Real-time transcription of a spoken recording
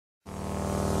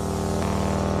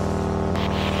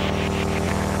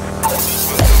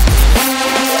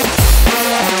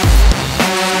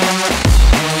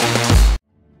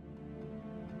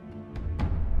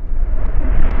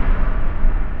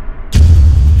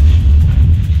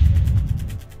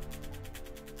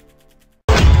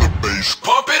bass,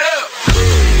 pump it up.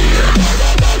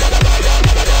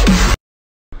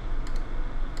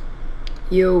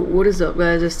 Yo, what is up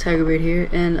guys, it's Tiger right here,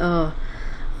 and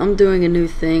I'm doing a new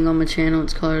thing on my channel.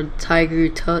 It's called Tiger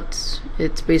Tuts.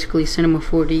 It's basically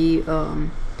Cinema4D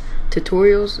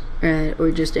tutorials,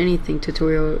 or just anything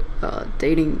tutorial,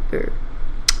 dating, or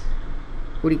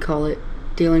what do you call it,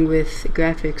 dealing with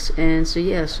graphics. And so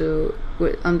yeah, so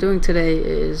what I'm doing today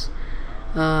is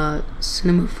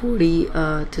Cinema4D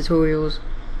tutorials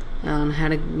on how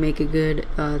to make a good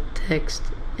text.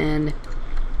 And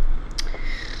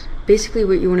basically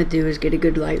what you want to do is get a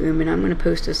good Lightroom, and I'm going to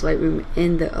post this Lightroom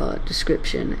in the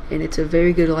description. And it's a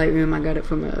very good Lightroom. I got it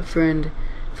from a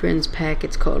friend's pack.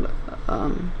 It's called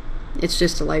it's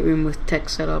just a Lightroom with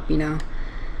text setup, you know.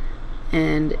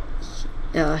 And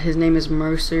his name is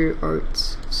Mercer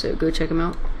Arts, so go check him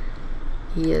out.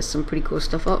 He has some pretty cool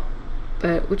stuff up.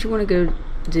 But what you want to go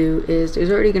do is, there's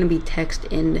already going to be text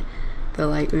in the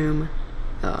Lightroom,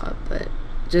 but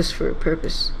just for a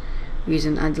purpose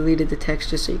reason, I deleted the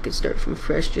text just so you could start from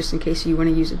fresh, just in case you want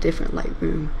to use a different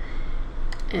Lightroom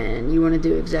and you want to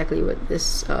do exactly what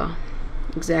this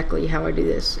exactly how I do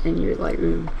this in your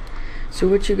Lightroom. So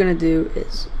what you're gonna do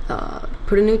is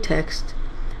put a new text,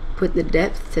 put the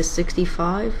depth to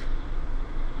 65,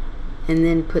 and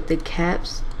then put the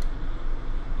caps,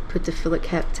 put the fillet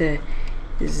cap to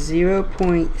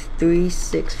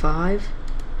 0.365,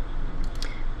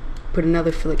 put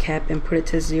another fillet cap and put it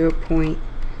to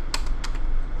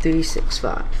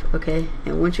 0.365. okay,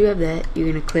 and once you have that,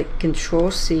 you're gonna click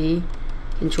Control C,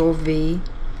 Control V,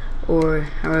 or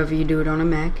however you do it on a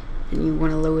Mac, and you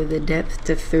want to lower the depth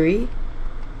to 3,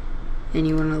 and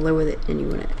you want to lower it, and you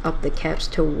want to up the caps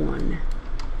to 1.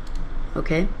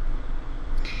 Okay,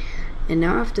 and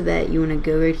now after that, you want to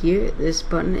go right here, this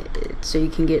button, so you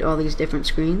can get all these different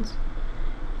screens,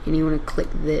 and you want to click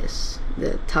this,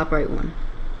 the top right one.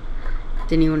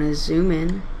 Then you want to zoom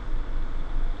in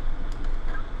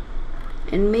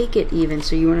and make it even,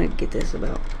 so you want to get this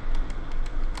about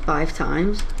 5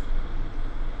 times,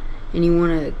 and you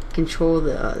want to control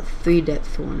the 3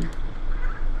 depth one.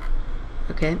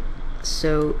 Okay,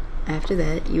 so after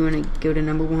that, you want to go to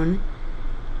number 1,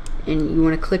 and you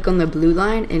want to click on the blue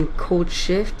line and hold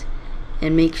shift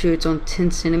and make sure it's on 10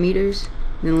 centimeters,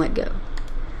 then let go,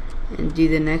 and do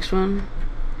the next one,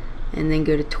 and then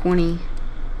go to 20,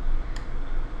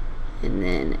 and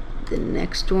then the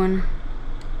next one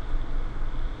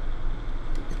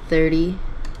 30,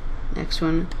 next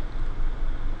one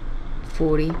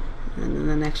 40, and then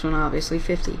the next one obviously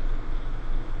 50.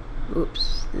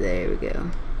 Oops, there we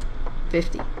go,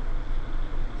 50.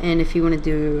 And if you want to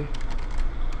do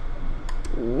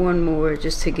one more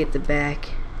just to get the back,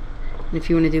 and if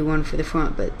you want to do one for the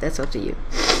front, but that's up to you.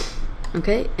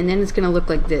 Okay, and then it's gonna look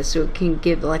like this, so it can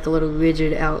give like a little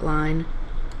rigid outline,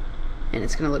 and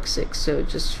it's gonna look sick. So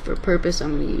just for purpose,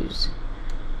 I'm gonna use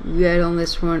red on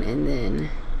this one, and then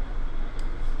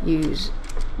use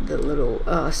the little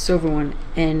silver one.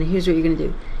 And here's what you're gonna do: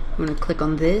 you want to click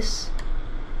on this,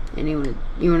 and you want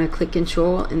to click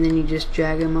Control, and then you just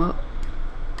drag them up.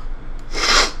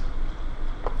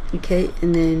 Okay,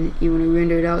 and then you want to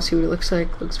render it out, see what it looks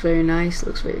like. Looks very nice,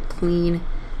 looks very clean.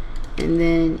 And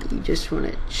then you just want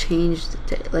to change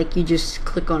the like you just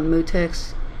click on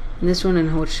Montage in this one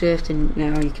and hold shift, and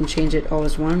now you can change it all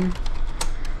as one.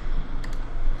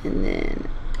 And then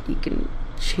you can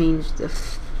change the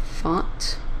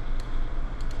font.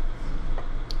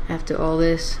 After all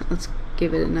this, let's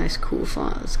give it a nice cool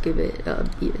font. Let's give it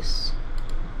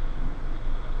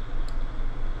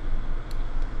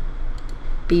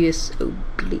Beavis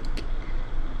oblique,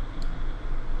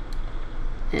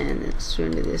 and let's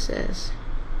render this as,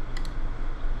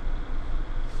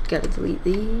 gotta delete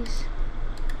these,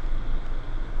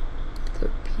 the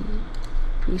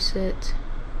preset,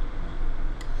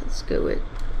 let's go with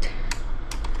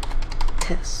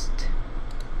test.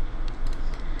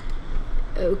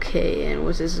 Okay, and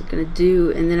what this is gonna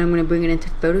do, and then I'm gonna bring it into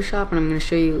Photoshop, and I'm gonna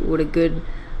show you what a good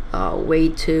way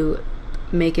to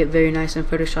make it very nice in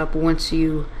Photoshop once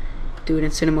you do it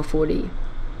in Cinema4D.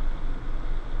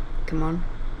 Come on.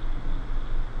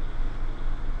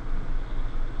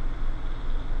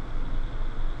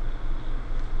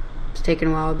 It's taking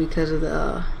a while because of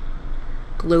the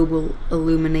global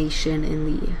illumination and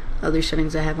the other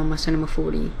settings I have on my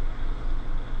Cinema4D.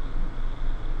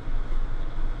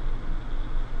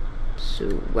 So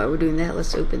while we're doing that,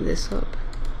 let's open this up.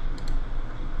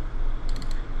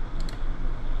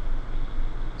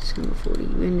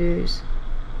 Cinema4D renders.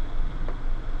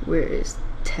 Where is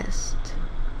test?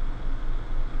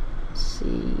 Let's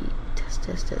see, test.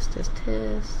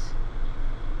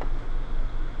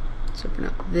 Let's open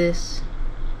up this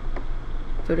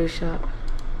Photoshop.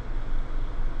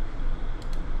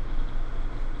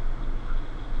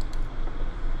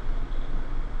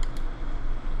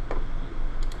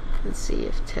 Let's see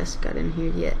if Tess got in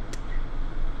here yet.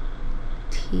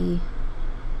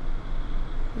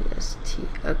 Yes, T.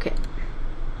 Okay.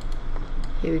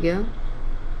 Here we go.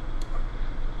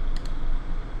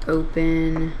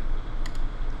 Open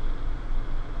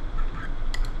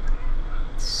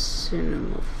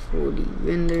Cinema4D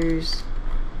renders.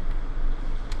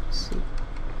 Let's see.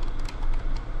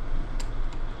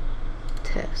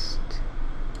 Test.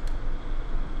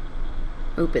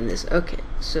 Open this. Okay,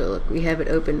 so look, we have it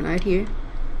open right here.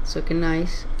 It's looking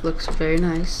nice. Looks very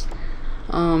nice.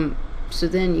 So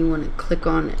then you want to click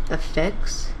on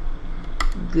effects,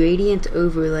 gradient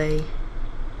overlay,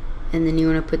 and then you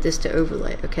want to put this to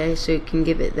overlay. Okay, so you can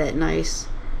give it that nice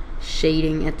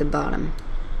shading at the bottom.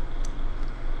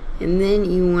 And then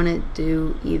you want to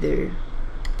do inner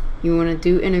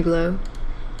glow.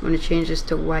 You want to change this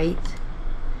to white.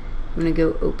 You want to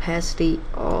go opacity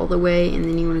all the way, and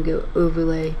then you want to go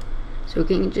overlay. So you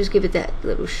can just give it that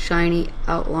little shiny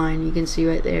outline you can see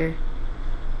right there.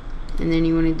 And then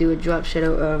you want to do a drop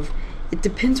shadow of, it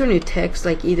depends on your text,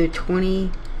 like either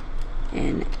 20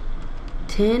 and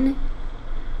 10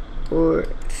 or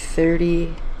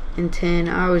 30 and 10.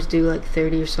 I always do like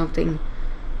 30 or something,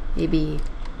 maybe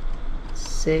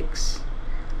 6.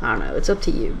 I don't know, it's up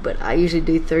to you, but I usually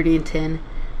do 30 and 10.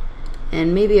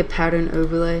 And maybe a pattern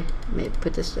overlay. Maybe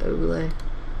put this to overlay.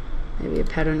 Maybe a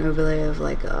pattern overlay of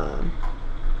like of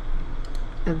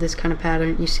this kind of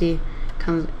pattern. You see,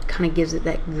 kind of gives it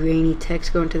that grainy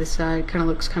text going to the side. Kind of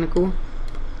looks kind of cool.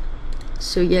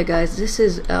 So yeah, guys, this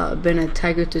has been a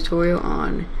Tiger tutorial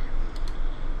on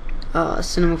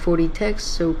Cinema4D text.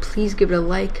 So please give it a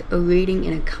like, a rating,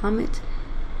 and a comment.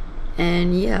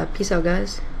 And yeah, peace out,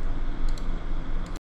 guys.